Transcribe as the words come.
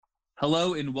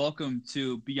Hello and welcome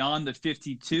to Beyond the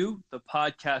 52, the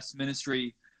podcast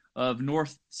ministry of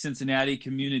North Cincinnati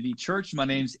Community Church. My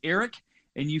name's Eric,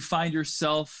 and you find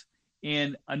yourself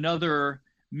in another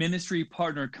ministry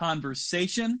partner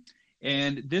conversation.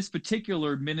 And this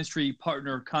particular ministry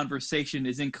partner conversation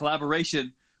is in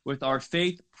collaboration with our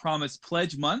Faith Promise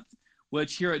Pledge Month,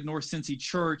 which here at North Cincy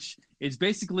Church is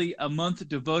basically a month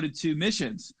devoted to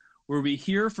missions, where we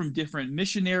hear from different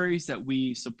missionaries that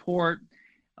we support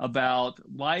about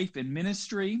life and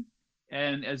ministry,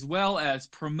 and as well as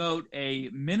promote a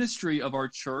ministry of our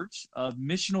church of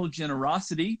missional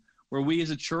generosity, where we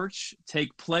as a church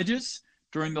take pledges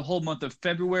during the whole month of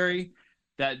February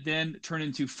that then turn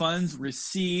into funds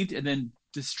received and then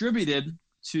distributed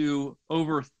to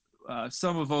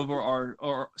some of our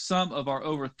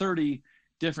over 30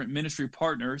 different ministry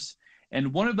partners.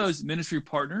 And one of those ministry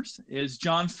partners is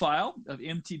John File of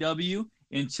MTW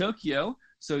in Tokyo.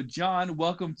 So, John,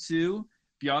 welcome to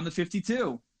Beyond the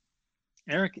 52.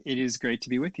 Eric, it is great to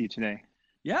be with you today.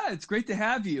 Yeah, it's great to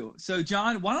have you. So,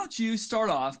 John, why don't you start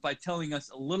off by telling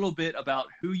us a little bit about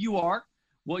who you are,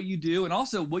 what you do, and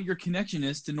also what your connection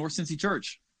is to North Cincy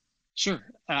Church. Sure.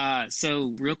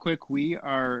 So real quick, we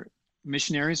are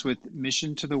missionaries with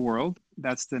Mission to the World.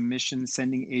 That's the mission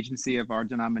sending agency of our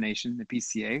denomination, the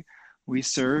PCA. We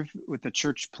serve with a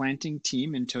church planting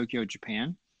team in Tokyo,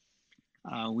 Japan.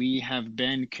 We have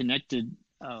been connected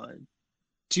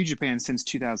to Japan since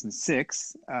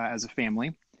 2006 as a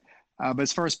family. But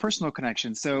as far as personal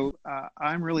connection, so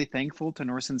I'm really thankful to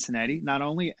North Cincinnati, not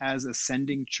only as a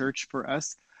sending church for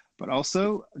us, but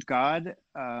also God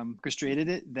orchestrated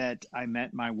it that I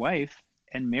met my wife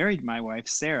and married my wife,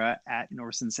 Sarah, at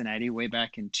North Cincinnati way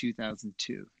back in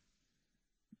 2002.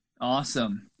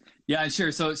 Awesome. Yeah,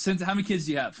 sure. So how many kids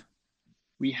do you have?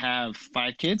 We have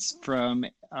 5 kids. From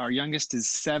our youngest is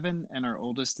 7 and our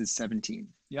oldest is 17.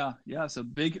 Yeah. So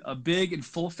a big and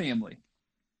full family.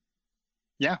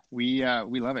 Yeah, we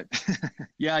love it.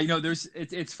 Yeah,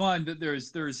 it's fun that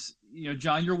there's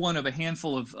John, you're one of a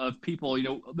handful of people.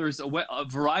 There's a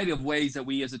variety of ways that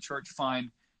we as a church find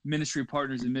ministry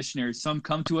partners and missionaries. Some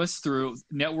come to us through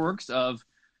networks of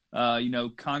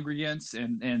congregants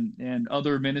and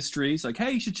other ministries, like,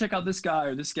 hey, you should check out this guy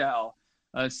or this gal.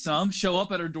 Some show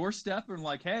up at our doorstep and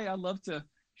like, hey, I'd love to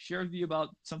share with you about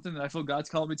something that I feel God's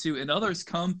called me to. And others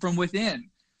come from within.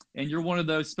 And you're one of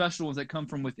those special ones that come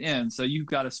from within. So you've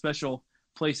got a special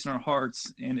place in our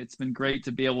hearts. And it's been great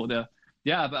to be able to,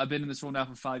 I've been in this role now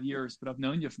for 5 years, but I've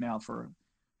known you now for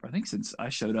I think since I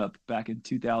showed up back in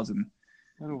 2000.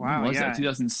 Oh, wow. Was that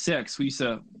 2006? We used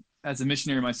to, as a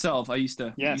missionary myself, I used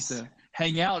to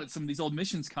hang out at some of these old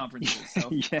missions conferences. So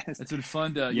yes. It's been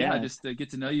fun to, just to get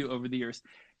to know you over the years.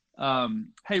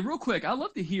 Hey, real quick, I'd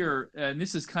love to hear, and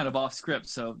this is kind of off script,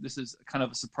 so this is kind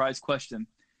of a surprise question.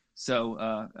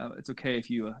 So it's okay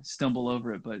if you stumble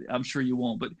over it, but I'm sure you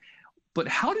won't. But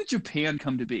how did Japan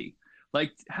come to be?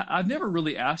 Like, I've never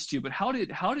really asked you, but how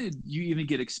did you even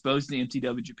get exposed to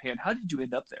MTW Japan? How did you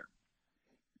end up there?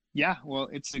 Yeah, well,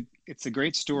 it's a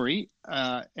great story,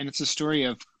 and it's a story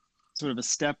of sort of a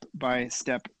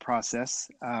step-by-step process.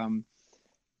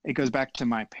 It goes back to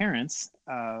my parents.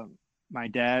 My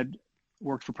dad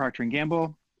worked for Procter &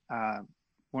 Gamble,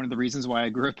 one of the reasons why I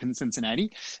grew up in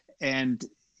Cincinnati. And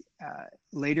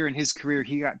later in his career,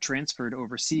 he got transferred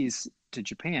overseas to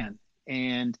Japan.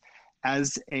 And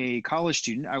as a college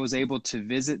student, I was able to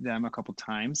visit them a couple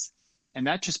times. And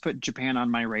that just put Japan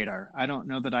on my radar. I don't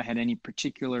know that I had any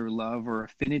particular love or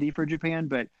affinity for Japan,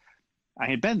 but I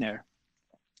had been there.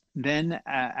 Then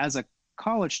as a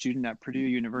college student at Purdue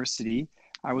University,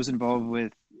 I was involved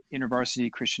with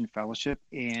InterVarsity Christian Fellowship.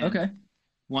 And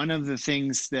one of the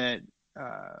things that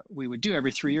we would do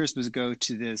every 3 years was go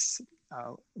to this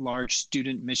large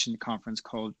student mission conference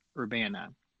called Urbana.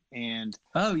 And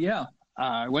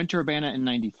I went to Urbana in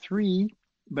 93,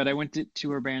 but I went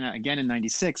to Urbana again in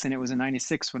 96. And it was in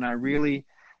 96 when I really,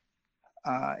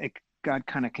 God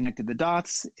kind of connected the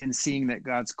dots in seeing that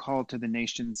God's call to the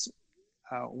nations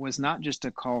was not just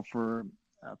a call for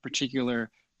particular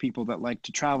people that like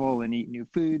to travel and eat new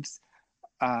foods,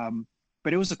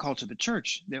 but it was a call to the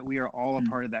church, that we are all a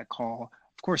part of that call.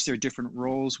 Of course, there are different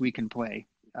roles we can play.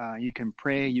 You can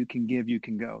pray, you can give, you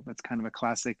can go. That's kind of a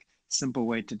classic, simple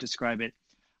way to describe it.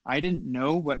 I didn't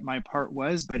know what my part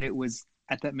was, but it was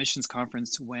at that missions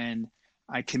conference when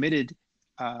I committed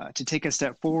to take a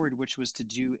step forward, which was to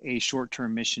do a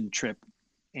short-term mission trip.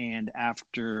 And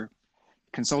after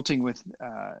consulting with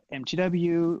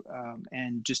MTW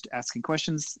and just asking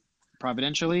questions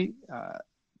providentially,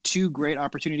 2 great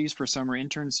opportunities for summer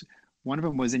interns. One of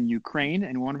them was in Ukraine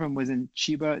and one of them was in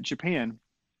Chiba, Japan.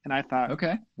 And I thought,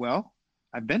 well,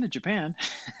 I've been to Japan.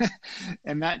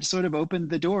 And that sort of opened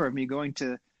the door of me going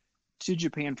to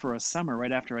Japan for a summer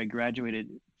right after I graduated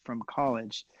from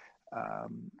college.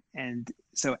 And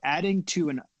so adding to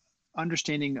an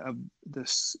understanding of the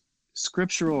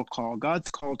scriptural call,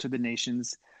 God's call to the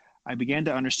nations, I began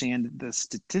to understand the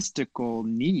statistical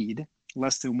need,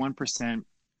 less than 1%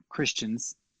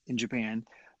 Christians in Japan.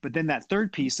 But then that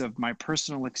third piece of my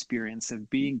personal experience of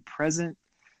being present,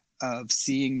 of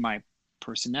seeing my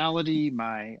personality,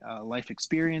 my life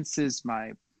experiences,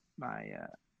 my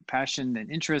passion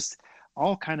and interests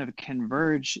all kind of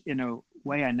converge in a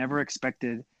way I never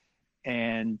expected.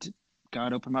 And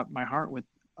God opened up my heart with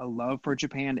a love for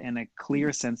Japan and a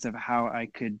clear sense of how I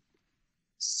could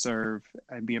serve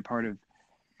and be a part of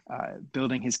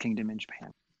building his kingdom in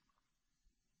Japan.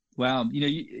 Wow.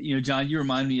 John, you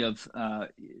remind me of,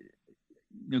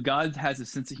 God has a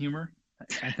sense of humor,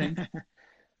 I think.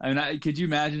 I mean, could you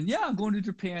imagine? Yeah, I'm going to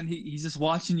Japan. He's just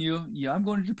watching you. Yeah, I'm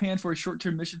going to Japan for a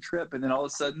short-term mission trip, and then all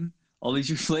of a sudden, all these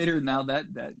years later, now that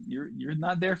you're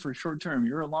not there for a short term,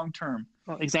 you're a long term.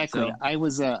 Well, exactly.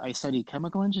 So, I studied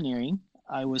chemical engineering.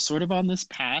 I was sort of on this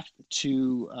path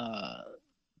to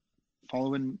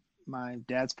follow in my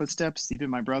dad's footsteps, even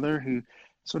my brother, who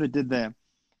sort of did the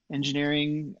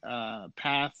engineering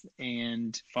path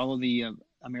and follow the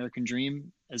American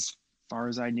dream as far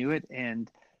as I knew it.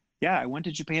 And yeah, I went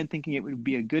to Japan thinking it would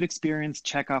be a good experience,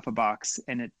 check off a box.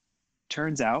 And it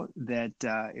turns out that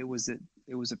it was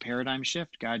a paradigm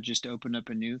shift. God just opened up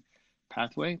a new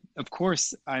pathway. Of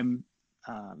course, I'm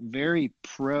very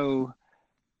pro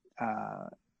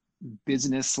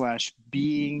business /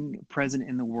 being present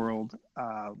in the world,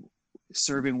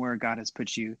 serving where God has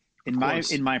put you. In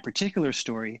my particular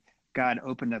story, God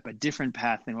opened up a different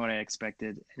path than what I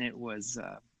expected, and it was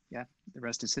the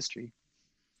rest is history.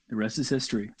 The rest is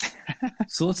history.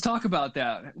 So let's talk about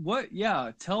that.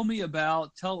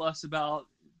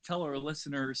 Tell our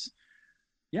listeners,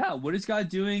 what is God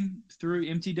doing through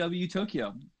MTW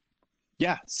Tokyo?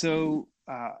 Yeah, so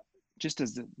just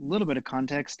as a little bit of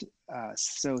context,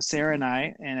 so Sarah and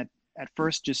I, and at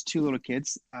first just two little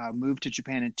kids, moved to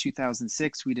Japan in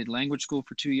 2006. We did language school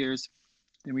for 2 years.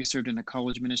 Then we served in a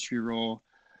college ministry role.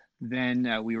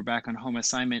 Then we were back on home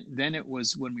assignment. Then it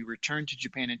was when we returned to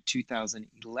Japan in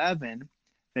 2011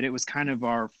 that it was kind of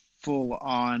our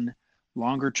full-on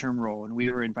longer-term role. And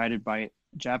we were invited by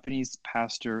Japanese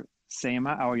pastor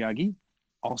Seima Aoyagi,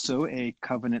 also a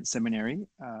Covenant Seminary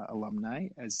alumni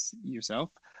as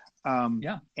yourself.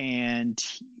 And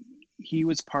he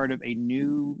was part of a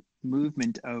new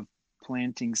movement of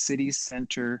planting city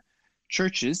center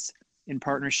churches in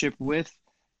partnership with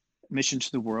Mission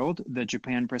to the World, the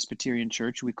Japan Presbyterian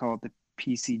Church, we call it the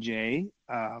PCJ,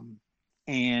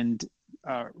 and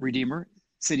Redeemer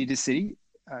City to City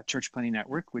Church Planting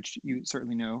Network, which you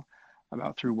certainly know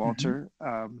about through Walter.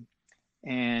 Mm-hmm.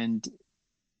 And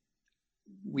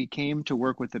we came to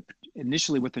work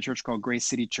initially with the church called Grace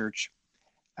City Church.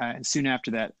 And soon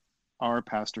after that, our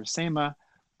pastor Seima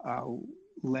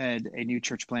led a new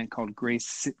church plant called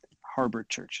Grace Harbor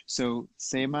Church. So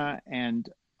Seima and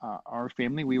our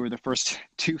family, we were the first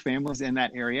two families in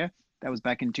that area. That was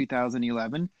back in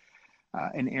 2011.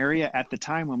 An area at the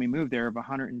time when we moved there of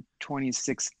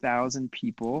 126,000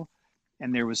 people,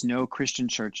 and there was no Christian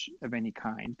church of any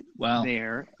kind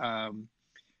there.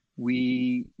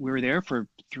 We were there for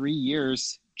 3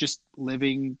 years, just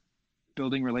living,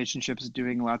 building relationships,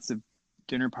 doing lots of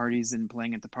dinner parties and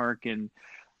playing at the park and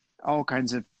all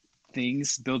kinds of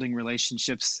things, building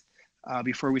relationships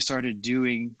before we started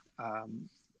doing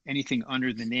anything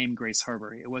under the name Grace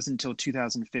Harbor. It wasn't until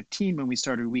 2015 when we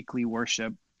started weekly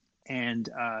worship. And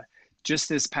just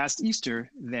this past Easter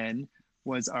then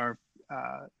was our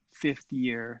 5th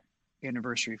year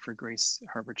anniversary for Grace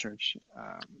Harbor Church.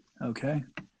 Okay.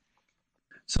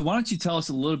 So why don't you tell us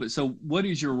a little bit? So what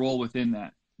is your role within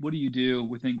that? What do you do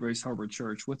within Grace Harbor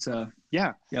Church? What's a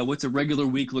regular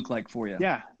week look like for you?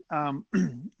 Yeah.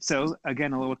 So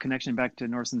again, a little connection back to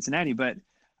North Cincinnati, but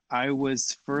I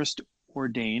was first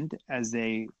ordained as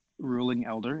a ruling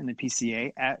elder in the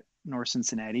PCA at North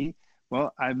Cincinnati.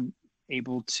 Well, I'm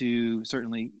able to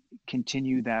certainly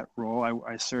continue that role.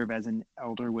 I serve as an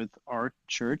elder with our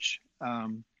church,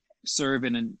 serve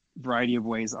in a variety of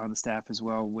ways on the staff as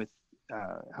well with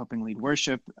helping lead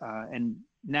worship. And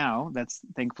now that's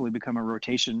thankfully become a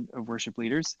rotation of worship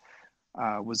leaders.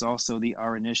 Was also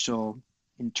our initial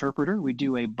interpreter. We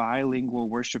do a bilingual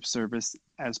worship service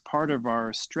as part of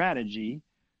our strategy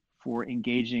for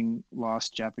engaging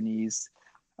lost Japanese.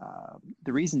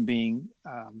 The reason being,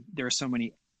 there are so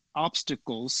many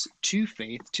obstacles to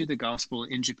faith, to the gospel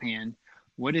in Japan.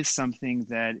 What is something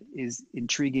that is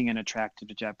intriguing and attractive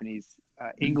to Japanese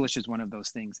English is one of those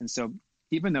things. And so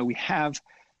even though we have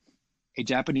a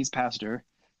Japanese pastor,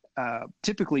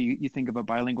 typically you think of a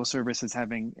bilingual service as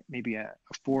having maybe a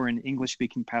foreign English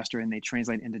speaking pastor and they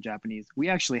translate into Japanese. We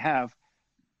actually have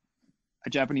a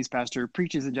Japanese pastor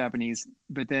preaches in Japanese,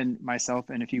 but then myself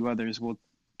and a few others will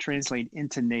translate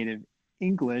into native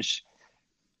English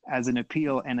as an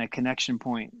appeal and a connection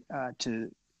point to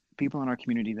people in our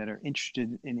community that are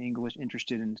interested in English,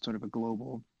 interested in sort of a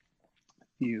global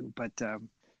view. But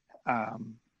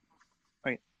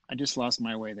wait, I just lost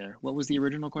my way there. What was the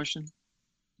original question?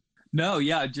 No,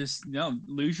 yeah, just no,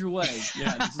 lose your way.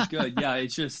 Yeah, this is good. Yeah,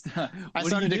 it's just I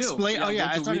started explaining.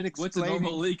 I started explaining. What's a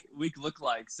normal week look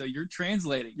like? So you're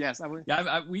translating. Yes, I would.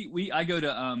 Yeah, I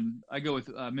go with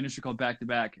a ministry called Back to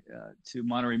Back to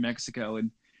Monterrey, Mexico,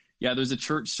 and yeah, there's a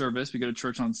church service. We go to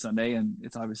church on Sunday, and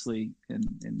it's obviously in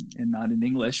not in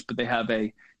English, but they have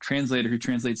a translator who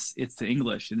translates it to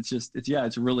English, and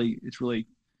it's a really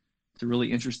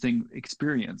interesting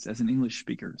experience as an English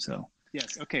speaker. So.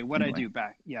 Yes. Okay. What anyway. I do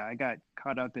back. Yeah, I got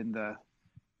caught up in the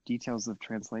details of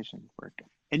translation work.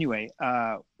 Anyway,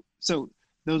 so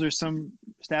those are some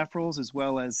staff roles as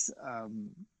well as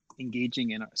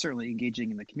certainly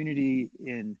engaging in the community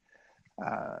in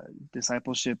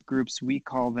discipleship groups. We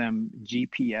call them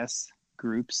GPS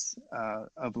groups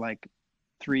of like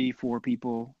 3-4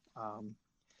 people.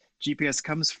 GPS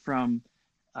comes from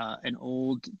an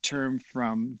old term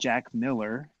from Jack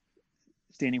Miller,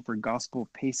 standing for Gospel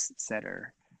Pace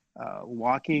Setter,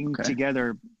 walking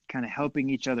together, kind of helping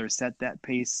each other set that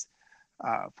pace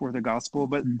for the gospel.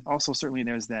 But also certainly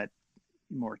there's that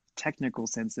more technical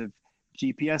sense of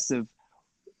GPS of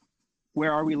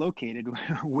where are we located?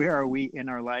 Where are we in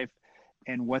our life?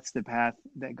 And what's the path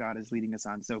that God is leading us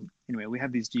on? So anyway, we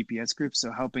have these GPS groups.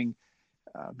 So helping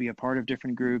be a part of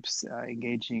different groups,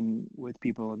 engaging with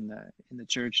people in the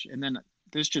church. And then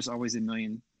there's just always a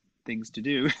million things to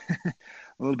do, a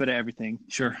little bit of everything.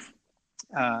 Sure.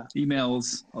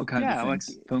 Emails, all kinds of things,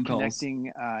 like phone calls.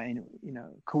 Connecting, and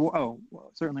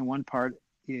certainly one part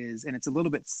is, and it's a little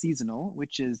bit seasonal,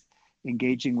 which is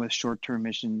engaging with short-term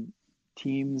mission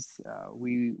teams.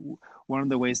 One of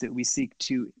the ways that we seek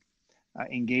to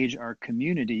engage our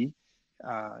community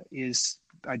is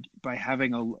by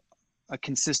having a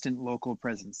consistent local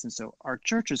presence. And so our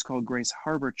church is called Grace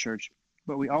Harbor Church,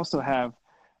 but we also have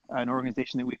an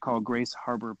organization that we call Grace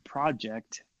Harbor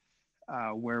Project,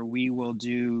 where we will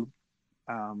do,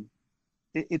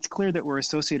 it's clear that we're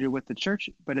associated with the church,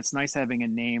 but it's nice having a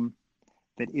name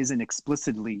that isn't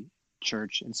explicitly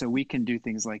church. And so we can do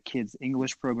things like kids'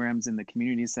 English programs in the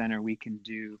community center. We can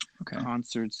do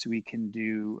concerts. We can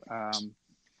do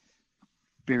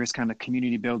various kind of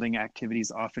community building activities,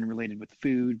 often related with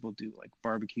food. We'll do like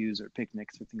barbecues or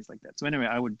picnics or things like that. So anyway,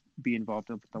 I would be involved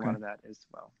with a lot of that as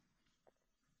well.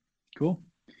 Cool.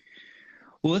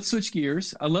 Well, let's switch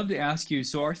gears. I'd love to ask you,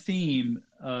 so our theme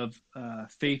of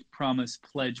Faith Promise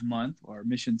Pledge Month, or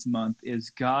Missions Month, is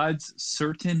God's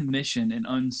certain mission in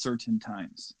uncertain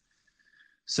times.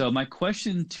 So my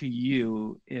question to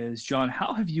you is, John,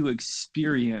 how have you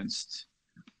experienced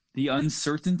the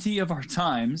uncertainty of our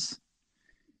times,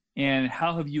 and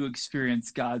how have you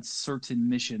experienced God's certain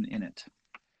mission in it?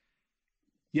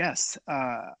 Yes,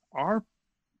 our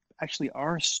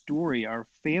story, our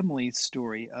family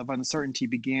story of uncertainty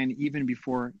began even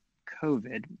before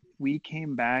COVID. We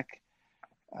came back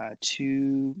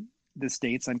to the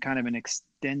States on kind of an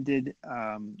extended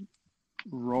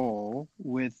role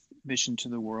with Mission to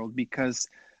the World because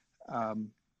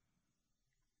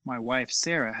my wife,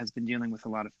 Sarah, has been dealing with a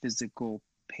lot of physical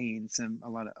pain, some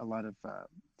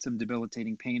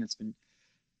debilitating pain. It's been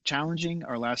challenging.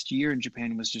 Our last year in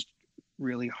Japan was just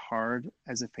really hard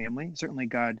as a family. Certainly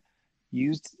God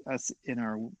used us in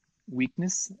our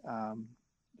weakness,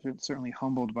 certainly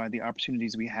humbled by the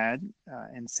opportunities we had,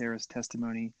 and Sarah's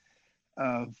testimony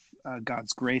of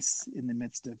God's grace in the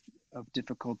midst of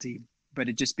difficulty. But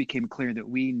it just became clear that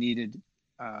we needed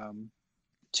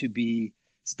to be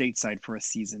stateside for a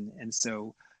season. And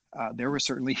so there was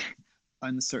certainly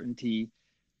uncertainty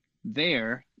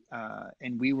there.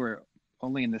 And we were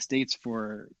only in the States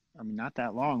for, not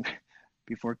that long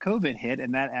before COVID hit,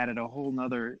 and that added a whole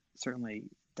nother, certainly,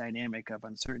 dynamic of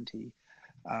uncertainty.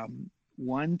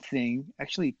 One thing,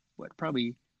 actually,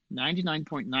 probably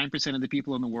 99.9% of the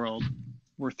people in the world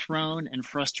were thrown and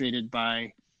frustrated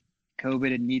by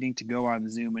COVID and needing to go on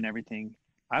Zoom and everything.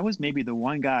 I was maybe the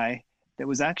one guy that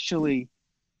was actually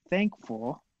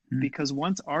thankful because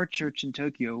once our church in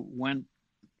Tokyo went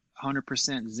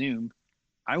 100% Zoom,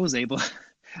 I was able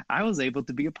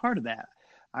to be a part of that.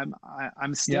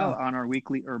 I'm still on our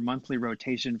weekly or monthly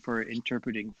rotation for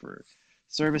interpreting for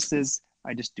services.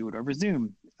 I just do it over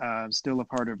Zoom. Still a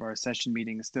part of our session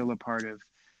meetings, still a part of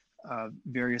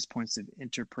various points of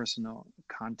interpersonal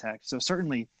contact. So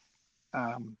certainly,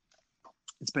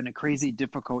 it's been a crazy,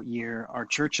 difficult year. Our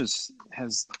church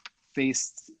has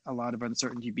faced a lot of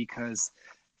uncertainty because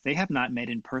they have not met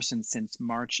in person since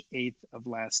March 8th of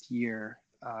last year.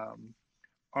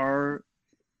 Our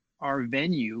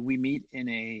venue, we meet in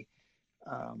a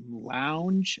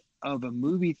lounge of a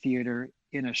movie theater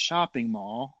in a shopping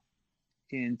mall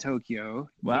in Tokyo.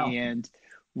 Wow. And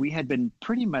we had been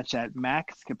pretty much at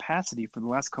max capacity for the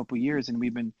last couple of years, and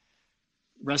we've been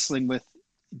wrestling with,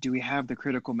 do we have the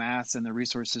critical mass and the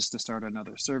resources to start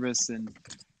another service? And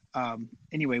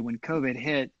anyway, when COVID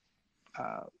hit,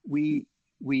 we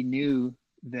knew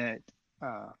that,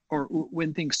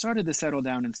 when things started to settle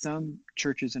down and some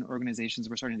churches and organizations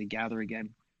were starting to gather again,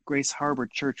 Grace Harbor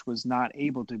Church was not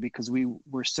able to because we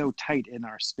were so tight in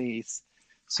our space.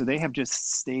 So they have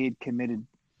just stayed committed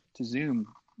to Zoom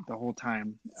the whole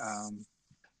time.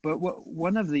 But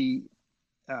one of the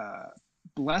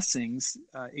blessings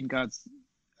in God's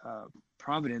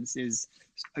providence is,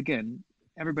 again,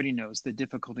 everybody knows the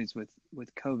difficulties with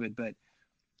COVID, but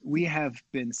we have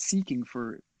been seeking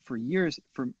for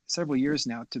several years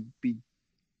now, to be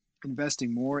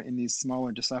investing more in these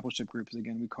smaller discipleship groups.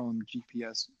 Again, we call them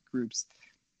GPS groups.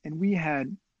 And we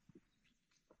had,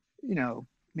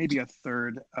 maybe a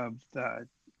third of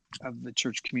the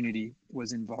church community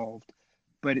was involved.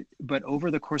 But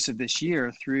over the course of this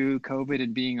year, through COVID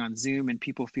and being on Zoom and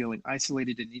people feeling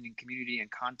isolated and needing community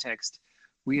and context,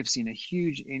 we have seen a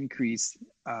huge increase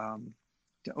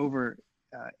to over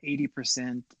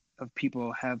 80% of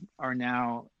people are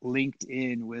now linked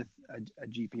in with a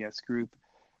GPS group.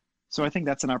 So I think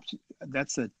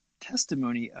that's a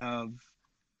testimony of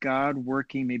God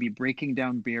working, maybe breaking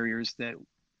down barriers that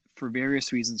for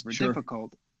various reasons were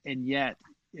difficult. And yet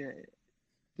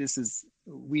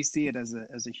we see it as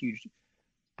a huge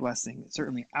blessing.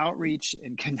 Certainly outreach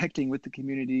and connecting with the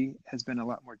community has been a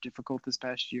lot more difficult this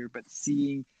past year, but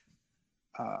seeing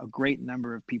a great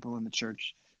number of people in the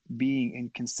church being in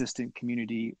consistent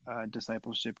community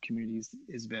discipleship communities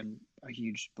has been a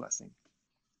huge blessing.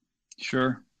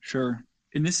 Sure.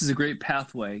 And this is a great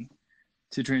pathway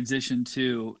to transition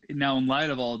to, now in light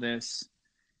of all this,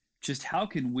 just how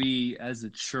can we as a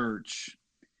church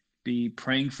be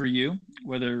praying for you,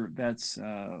 whether that's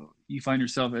you find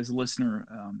yourself as a listener,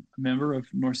 a member of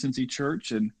North Cincy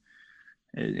Church, and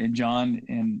John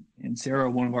and Sarah,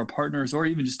 one of our partners, or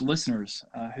even just listeners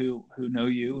who know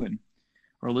you and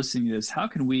are listening to this. How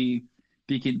can we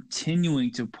be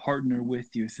continuing to partner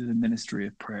with you through the ministry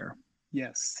of prayer?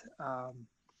 Yes.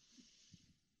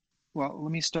 Well,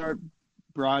 let me start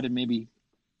broad and maybe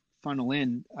funnel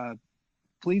in.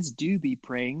 Please do be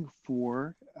praying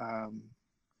for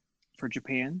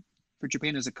Japan. For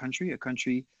Japan as a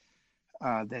country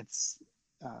that's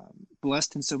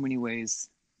blessed in so many ways,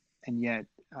 and yet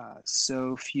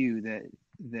so few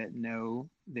that know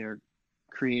their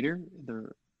Creator,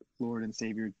 their Lord and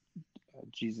Savior,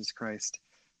 Jesus Christ.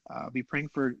 Be praying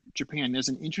for Japan. There's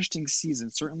an interesting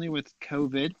season, certainly with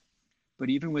COVID, but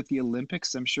even with the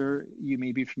Olympics. I'm sure you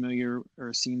may be familiar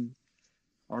or seen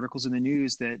articles in the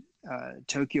news that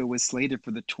Tokyo was slated for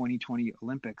the 2020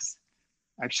 Olympics.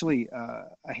 Actually,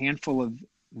 a handful of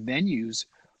venues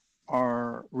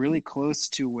are really close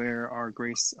to where our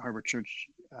Grace Harbor Church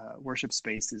worship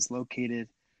space is located.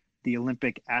 The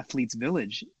Olympic Athletes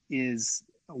Village is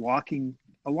a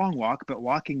long walk, but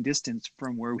walking distance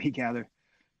from where we gather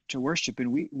to worship.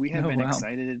 And we have been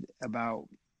excited about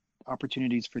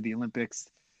opportunities for the Olympics.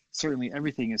 Certainly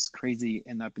everything is crazy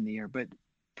and up in the air, but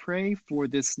pray for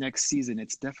this next season.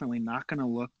 It's definitely not going to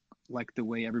look like the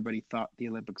way everybody thought the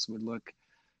Olympics would look.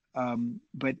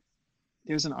 But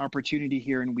there's an opportunity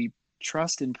here, and we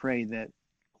trust and pray that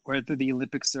whether the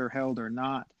Olympics are held or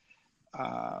not,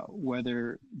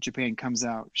 whether Japan comes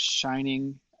out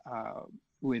shining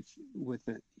with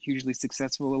a hugely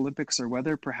successful Olympics, or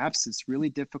whether perhaps it's really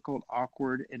difficult,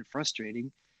 awkward, and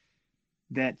frustrating,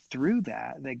 that through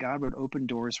that God would open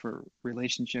doors for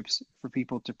relationships, for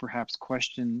people to perhaps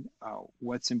question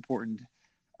what's important,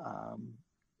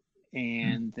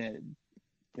 and that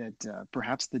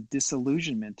perhaps the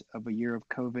disillusionment of a year of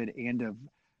COVID and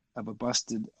of a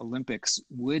busted Olympics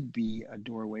would be a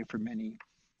doorway for many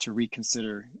to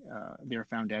reconsider their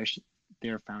foundation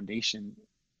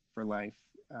for life.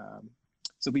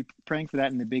 So be praying for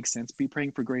that in the big sense. Be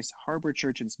praying for Grace Harbor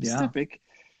Church in specific.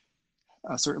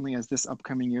 Certainly, as this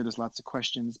upcoming year, there's lots of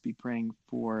questions. Be praying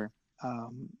for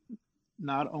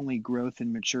not only growth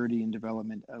and maturity and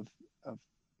development of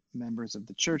members of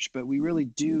the church, but we really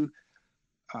do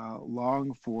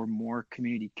long for more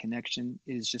community connection.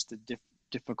 It is just a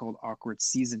difficult, awkward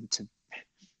season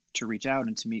to reach out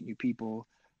and to meet new people.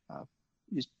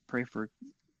 Just pray for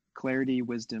clarity,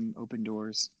 wisdom, open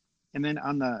doors. And then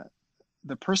on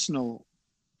the personal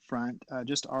front,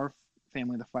 just our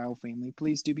family, the File family,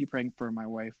 please do be praying for my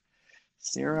wife,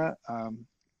 Sarah.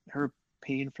 Her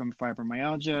pain from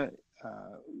fibromyalgia.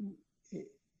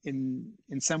 In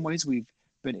some ways, we've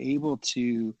been able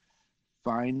to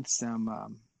find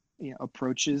some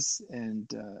approaches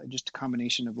and just a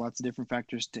combination of lots of different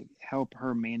factors to help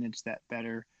her manage that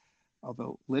better.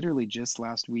 Although literally just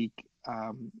last week,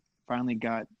 finally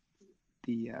got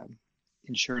the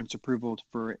insurance approval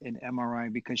for an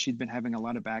MRI because she'd been having a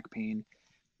lot of back pain,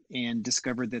 and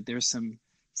discovered that there's some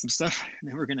stuff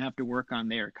that we're going to have to work on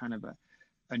there, kind of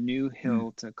a new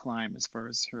hill to climb as far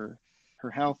as her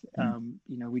health.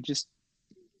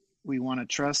 We want to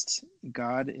trust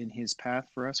God in his path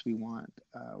for us. We want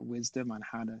wisdom on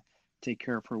how to take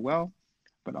care of her well,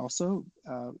 but also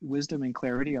wisdom and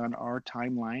clarity on our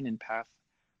timeline and path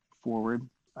forward.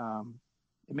 And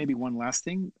maybe one last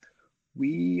thing,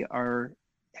 we are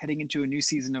heading into a new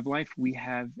season of life. We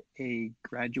have a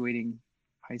graduating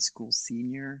high school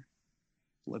senior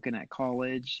looking at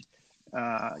college.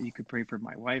 You could pray for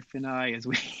my wife and I as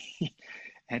we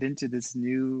head into this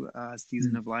new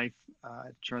season of life,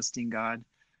 trusting God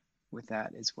with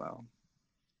that as well.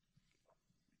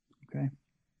 Okay.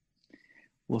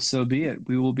 Well, so be it.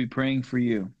 We will be praying for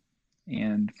you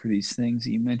and for these things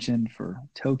that you mentioned, for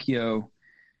Tokyo,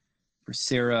 for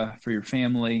Sarah, for your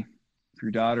family, for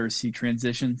your daughter as she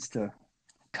transitions to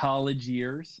college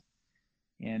years.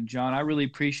 And John, I really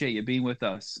appreciate you being with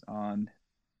us on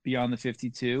Beyond the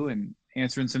 52 and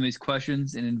answering some of these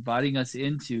questions and inviting us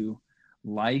into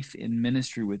life in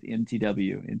ministry with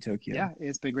MTW in Tokyo. Yeah,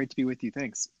 it's been great to be with you.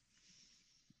 Thanks.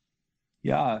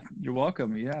 Yeah, you're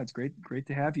welcome. Yeah, it's great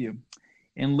to have you.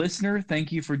 And listener,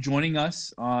 thank you for joining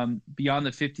us on Beyond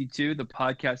the 52, the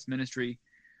podcast ministry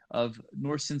of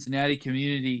North Cincinnati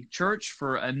Community Church,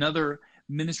 for another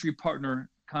ministry partner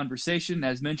conversation,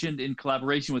 as mentioned, in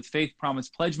collaboration with Faith Promise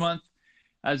Pledge Month.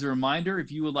 As a reminder,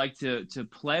 if you would like to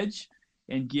pledge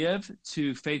and give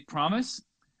to Faith Promise,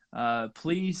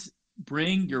 please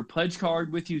bring your pledge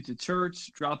card with you to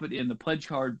church. Drop it in the pledge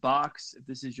card box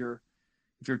if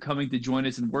you're coming to join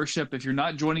us in worship. If you're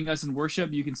not joining us in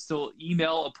worship, you can still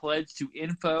email a pledge to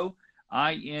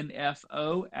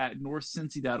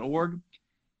info@northcincy.org,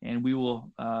 and we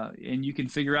will and you can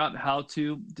figure out how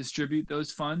to distribute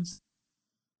those funds.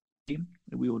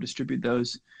 We will distribute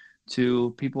those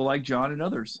to people like John and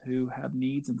others who have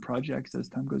needs and projects as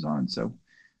time goes on. So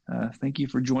thank you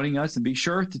for joining us, and be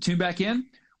sure to tune back in.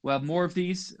 We'll have more of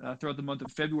these throughout the month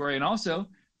of February, and also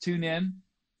tune in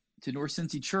to North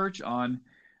Cincy Church on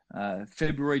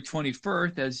February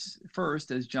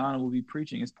 21st as John will be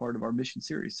preaching as part of our mission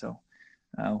series. So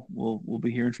we'll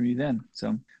be hearing from you then.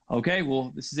 So, okay,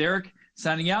 well, this is Eric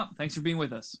signing out. Thanks for being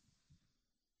with us.